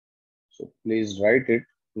So please write it,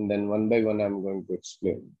 and then one by one I'm going to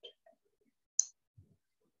explain it.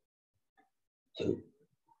 So,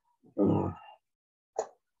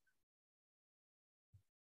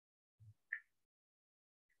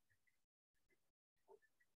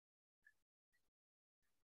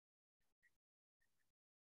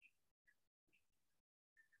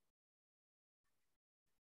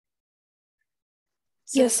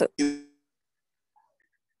 Yes, sir.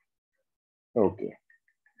 okay.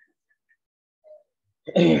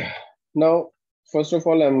 Now, first of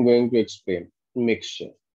all, I'm going to explain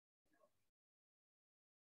mixture.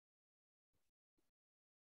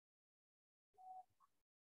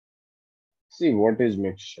 See, what is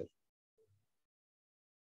mixture?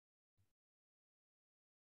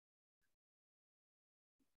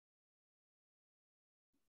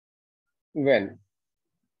 When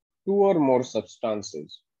two or more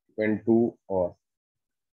substances, when two or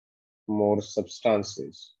more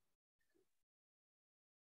substances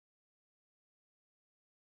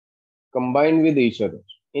combine with each other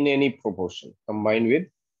in any proportion, combine with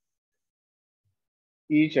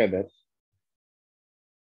each other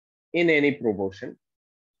in any proportion,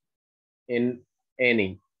 in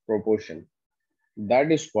any proportion,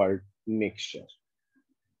 that is called mixture.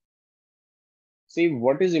 See,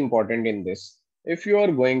 what is important in this? If you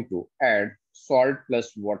are going to add salt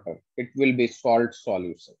plus water, it will be salt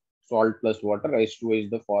solution. Salt plus water, H2O is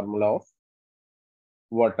the formula of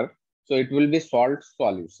water. So it will be salt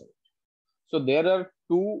solution. So there are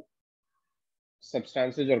two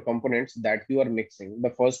substances or components that you are mixing. The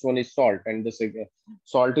first one is salt, and the second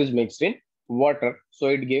salt is mixed in water. So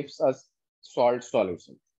it gives us salt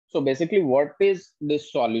solution. So basically, what is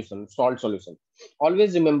this solution? Salt solution.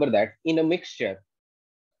 Always remember that in a mixture,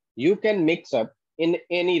 you can mix up in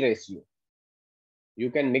any ratio.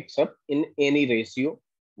 You can mix up in any ratio,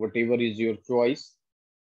 whatever is your choice.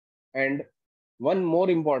 And one more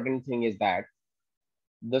important thing is that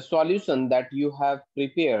the solution that you have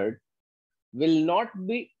prepared will not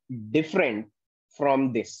be different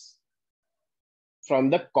from this, from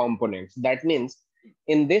the components. That means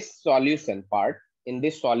in this solution part, in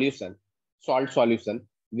this solution, salt solution,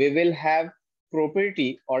 we will have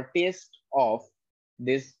property or taste of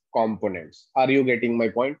these components. Are you getting my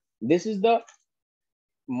point? This is the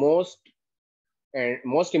most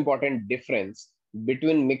most important difference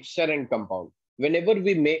between mixture and compound. Whenever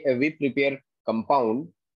we prepare compound,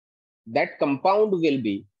 that compound will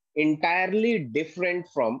be entirely different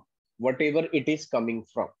from whatever it is coming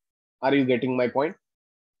from. Are you getting my point?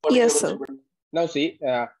 Yes, sir. Now see,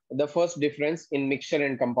 the first difference in mixture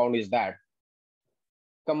and compound is that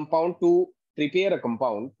compound, to prepare a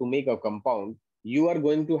compound, to make a compound, you are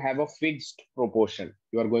going to have a fixed proportion.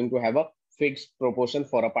 You are going to have a fixed proportion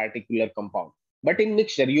for a particular compound. But in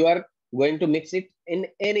mixture, you are going to mix it in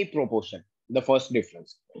any proportion. The first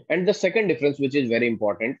difference. And the second difference, which is very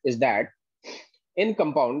important, is that in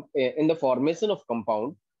compound, in the formation of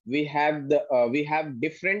compound, we have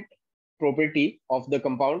different property of the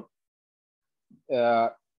compound uh,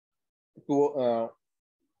 to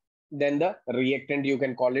then the reactant, you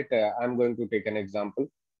can call it, I'm going to take an example.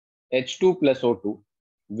 H2 plus O2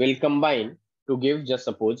 will combine to give, just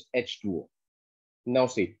suppose, H2O. Now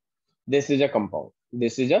see, this is a compound.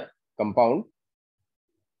 This is a compound,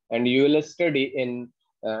 and you will study in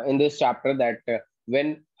this chapter that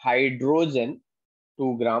when hydrogen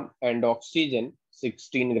 2 gram and oxygen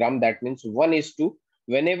 16 gram, that means 1:2.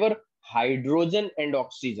 Whenever hydrogen and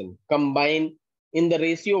oxygen combine in the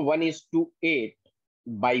ratio 1:8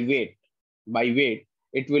 by weight,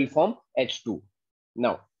 it will form H2.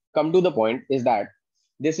 Now, come to the point is that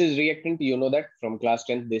this is reactant. You know that from class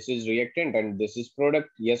 10, this is reactant and this is product.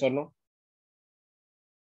 Yes or no?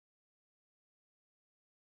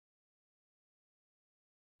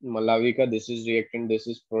 Malavika, this is reactant, this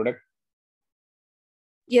is product.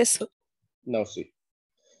 Yes, sir. Now see,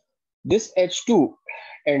 this H2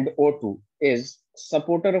 and O2 is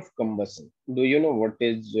supporter of combustion. Do you know what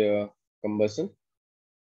is combustion?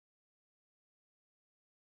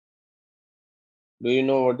 Do you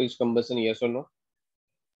know what is combustion? Yes or no?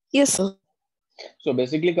 Yes, sir. So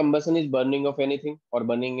basically combustion is burning of anything or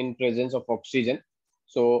burning in presence of oxygen.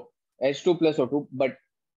 So H2 plus O2. But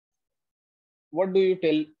what do you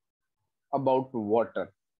tell about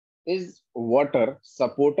water? Is water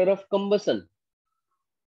supporter of combustion?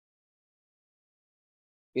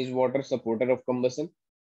 Is water supporter of combustion?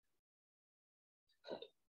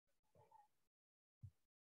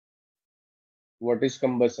 What is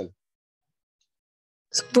combustion?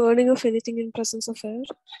 So burning of anything in presence of air.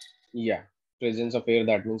 Yeah, presence of air,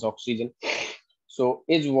 that means oxygen. So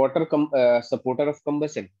is water supporter of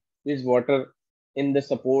combustion? Is water in the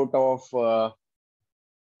support of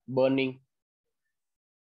burning?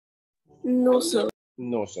 No, sir.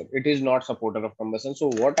 No, sir. It is not supporter of combustion. So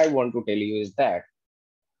what I want to tell you is that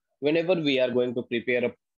whenever we are going to prepare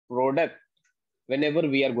a product, whenever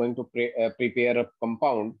we are going to prepare a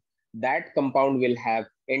compound, that compound will have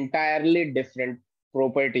entirely different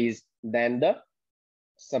properties than the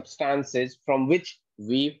substances from which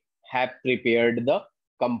we have prepared the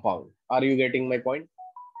compound. Are you getting my point?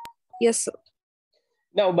 Yes, sir.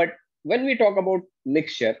 Now, but when we talk about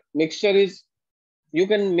mixture, mixture is you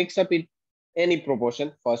can mix up in any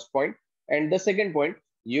proportion, first point. And the second point,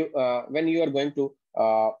 you when you are going to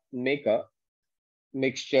make a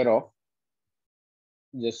mixture of,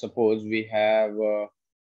 just suppose we have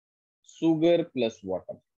sugar plus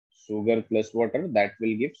water. Sugar plus water, that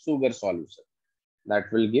will give sugar solution.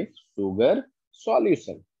 That will give sugar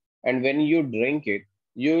solution. And when you drink it,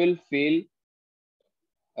 you will feel,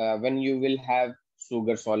 when you will have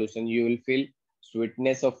sugar solution, you will feel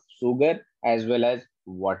sweetness of sugar as well as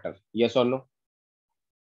water. Yes or no?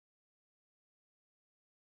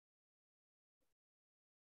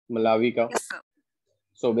 Malavika. Yes, sir.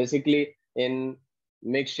 So basically, in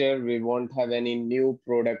mixture, we won't have any new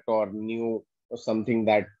product or new or something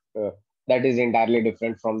that is entirely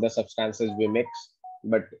different from the substances we mix,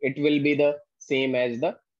 but it will be the same as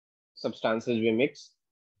the substances we mix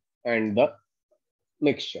and the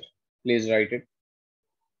mixture. Please write it.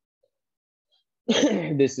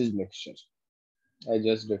 This is mixture. I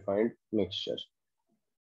just defined mixture.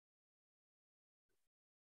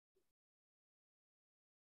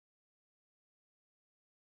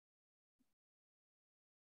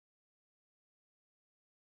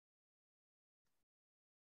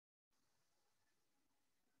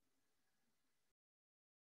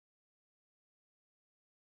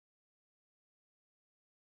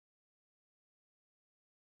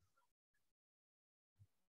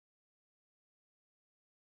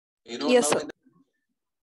 Yes, sir.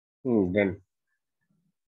 Done.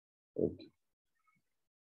 Okay.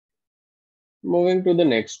 Moving to the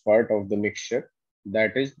next part of the mixture,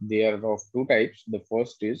 that is, there are of two types. The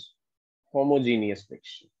first is homogeneous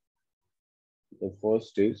mixture. The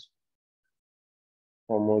first is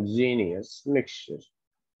homogeneous mixture.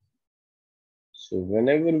 So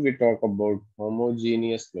whenever we talk about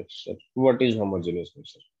homogeneous mixture, what is homogeneous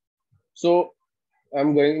mixture? So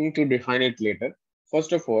I'm going to define it later.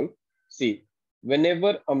 First of all, see,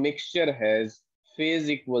 whenever a mixture has phase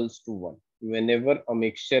equals to 1, whenever a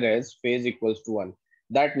mixture has phase equals to 1,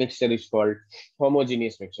 that mixture is called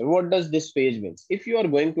homogeneous mixture. What does this phase means? If you are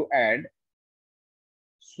going to add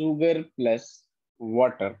sugar plus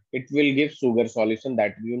water, it will give sugar solution,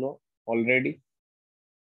 that you know already.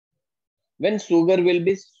 When sugar will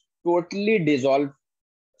be totally dissolved,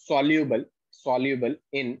 soluble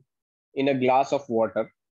in a glass of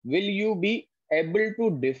water, will you be able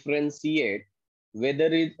to differentiate whether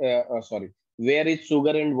it sorry, where is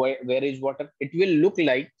sugar and where is water? It will look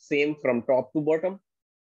like same from top to bottom.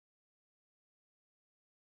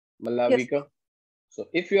 Yes, Malavika. So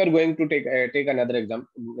if you are going to take another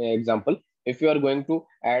example, if you are going to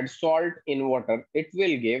add salt in water, it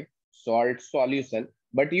will give salt solution,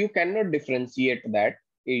 but you cannot differentiate that.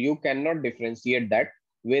 You cannot differentiate that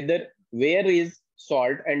whether where is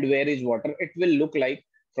salt and where is water. It will look like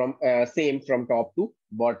from same from top to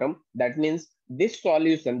bottom. That means this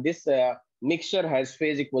solution, this mixture has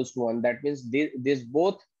phase equals to 1. That means this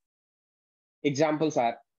both examples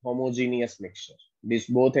are homogeneous mixture. These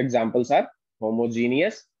both examples are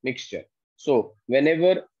homogeneous mixture. So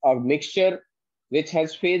whenever a mixture which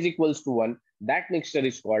has phase equals to 1, that mixture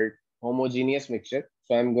is called homogeneous mixture.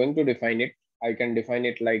 So I'm going to define it. I can define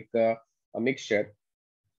it like a mixture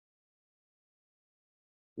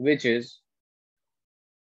which is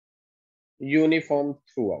uniform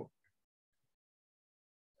throughout.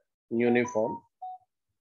 Uniform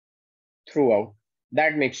throughout.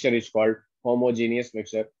 That mixture is called homogeneous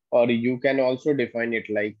mixture. Or you can also define it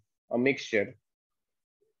like a mixture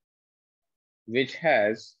which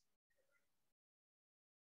has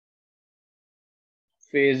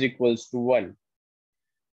phase equals to 1.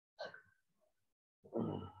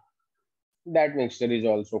 That mixture is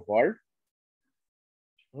also called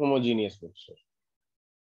homogeneous mixture.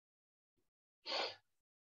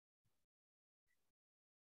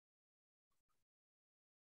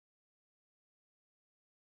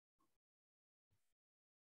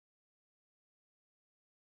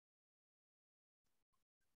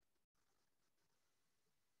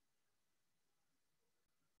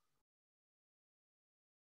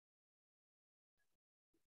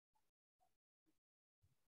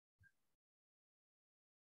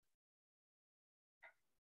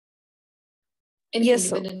 Yes,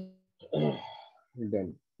 sir.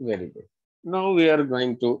 Done. Very good. Now we are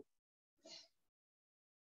going to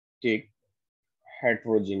take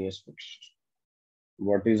heterogeneous mixture.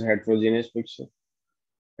 What is heterogeneous mixture?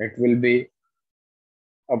 It will be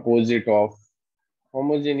opposite of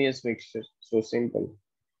homogeneous mixture. So simple.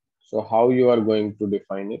 So how you are going to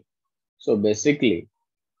define it? So basically,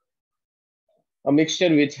 a mixture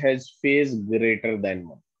which has phase greater than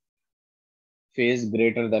one. Phase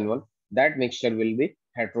greater than one. That mixture will be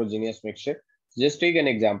heterogeneous mixture. Just take an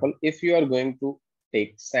example. If you are going to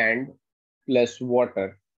take sand plus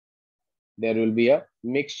water, there will be a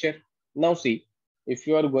mixture. Now see, if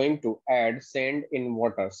you are going to add sand in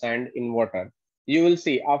water, you will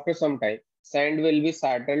see after some time, sand will be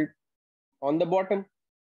settled on the bottom.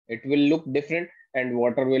 It will look different and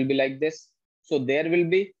water will be like this. So there will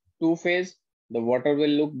be two phase. The water will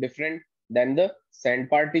look different than the sand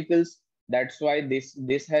particles. That's why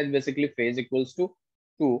this has basically phase equals to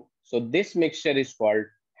 2. So this mixture is called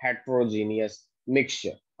heterogeneous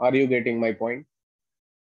mixture. Are you getting my point?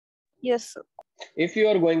 Yes, sir. If you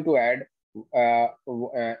are going to add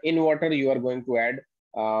in water, you are going to add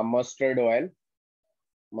mustard oil.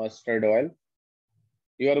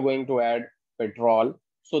 You are going to add petrol.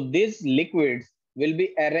 So these liquids will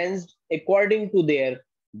be arranged according to their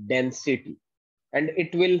density, and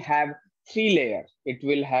it will have three layers. It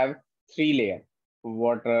will have three layers: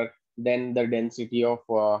 water, then the density of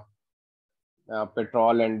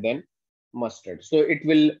petrol, and then mustard. So it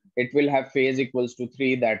will have phase equals to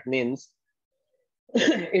 3. That means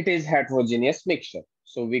it is heterogeneous mixture.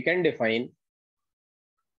 So we can define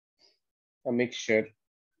a mixture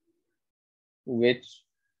which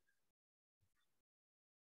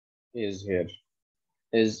is here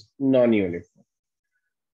is non-uniform.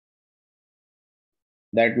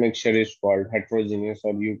 That mixture is called heterogeneous,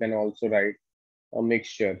 or you can also write a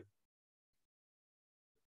mixture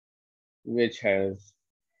which has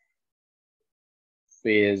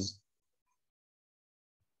phase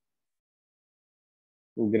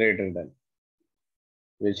greater than,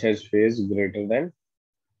 which has phase greater than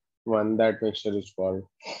 1. That mixture is called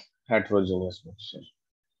heterogeneous mixture.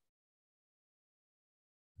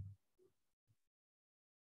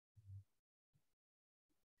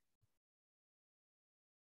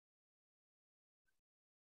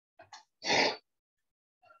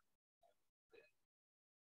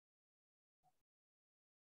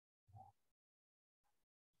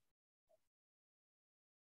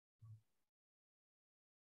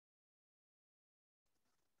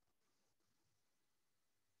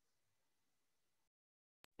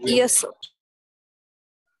 Yes, sir.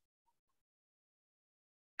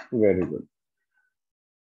 Very good.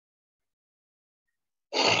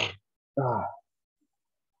 Ah,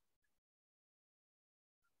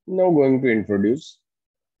 now going to introduce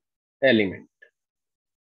element.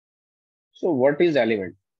 So what is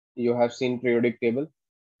element? You have seen periodic table.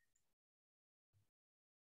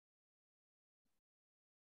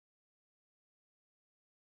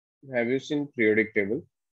 Have you seen periodic table?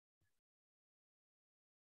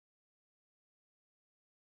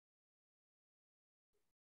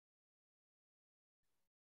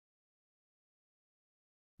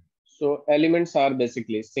 So elements are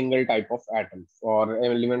basically single type of atoms, or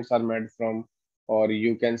elements are made from, or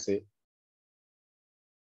you can say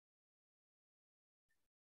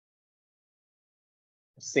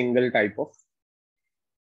single type of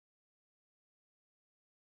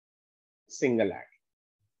single atom.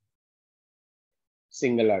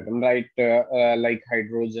 Single atom, right? Like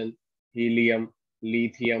hydrogen, helium,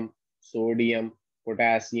 lithium, sodium,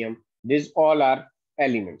 potassium. These all are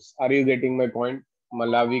elements. Are you getting my point?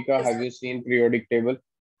 Malavika, Yes, have sir. you seen periodic table?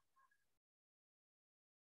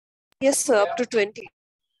 Yes, sir. Up to 20.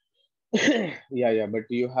 Yeah, but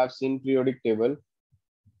you have seen periodic table.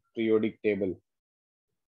 Periodic table.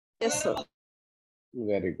 Yes, sir.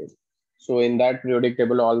 Very good. So in that periodic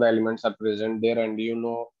table, all the elements are present there, and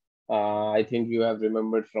I think you have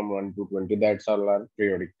remembered from 1 to 20. That's all our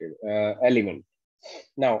periodic table element.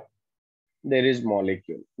 Now, there is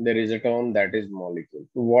molecule. There is a term that is molecule.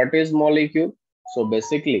 What is molecule? So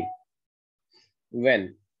basically,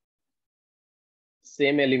 when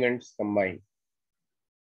same elements combine,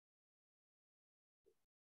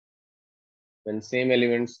 when same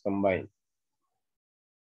elements combine,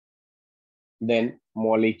 then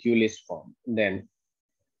molecule is formed. Then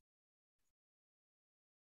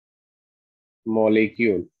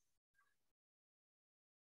molecule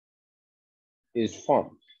is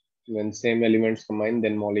formed. When same elements combine,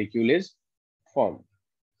 then molecule is formed.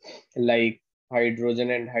 Like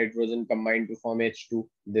hydrogen and hydrogen combine to form H2.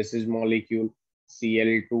 This is molecule.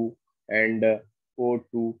 Cl2 and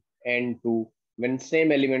O2, N2, When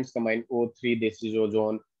same elements combine, O3, this is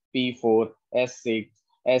ozone, P4, S6,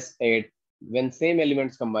 S8. When same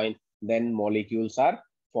elements combine, then molecules are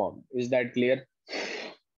formed. Is that clear?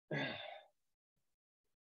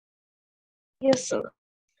 Yes, sir.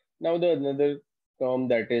 Now the another term,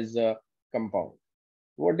 that is compound.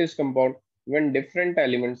 What is compound? When different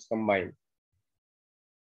elements combine.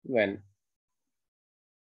 When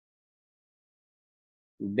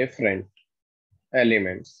different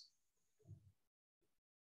elements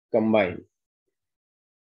combine,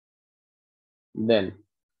 then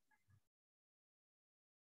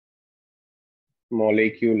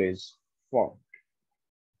molecule is formed.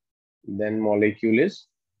 Then molecule is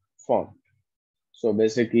formed. So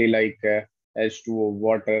basically like H2O,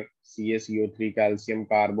 water, CaCO3, calcium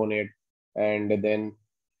carbonate, and then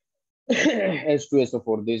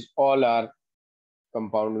H2SO4. These all are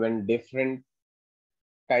compound. When different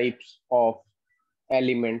types of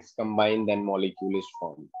elements combine, then molecule is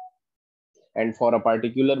formed. And for a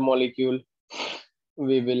particular molecule,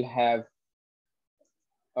 we will have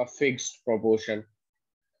a fixed proportion.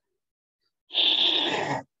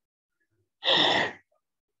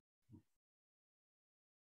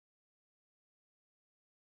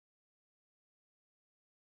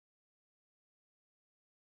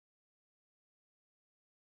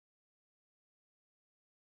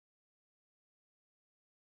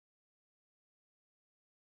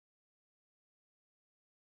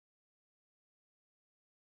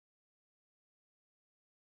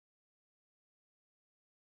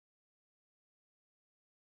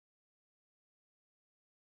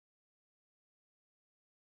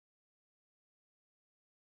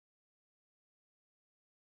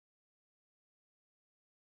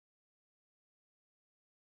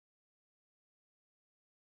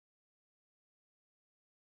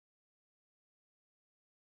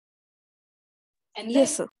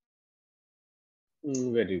 Yes, sir.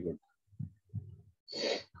 Very good.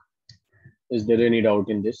 Is there any doubt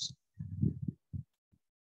in this?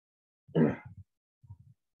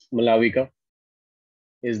 Malavika,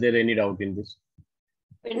 is there any doubt in this?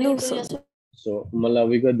 No, sir. So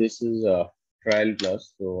Malavika, this is a trial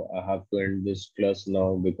class, so I have to end this class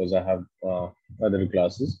now because I have other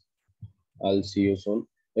classes. I'll see you soon.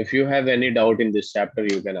 If you have any doubt in this chapter,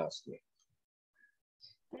 you can ask me.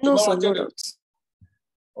 No, sir. No doubts.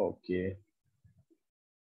 Okay.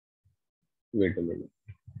 Wait a minute.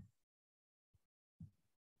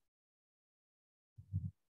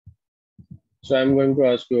 So I'm going to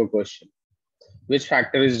ask you a question. Which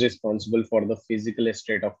factor is responsible for the physical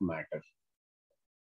state of matter?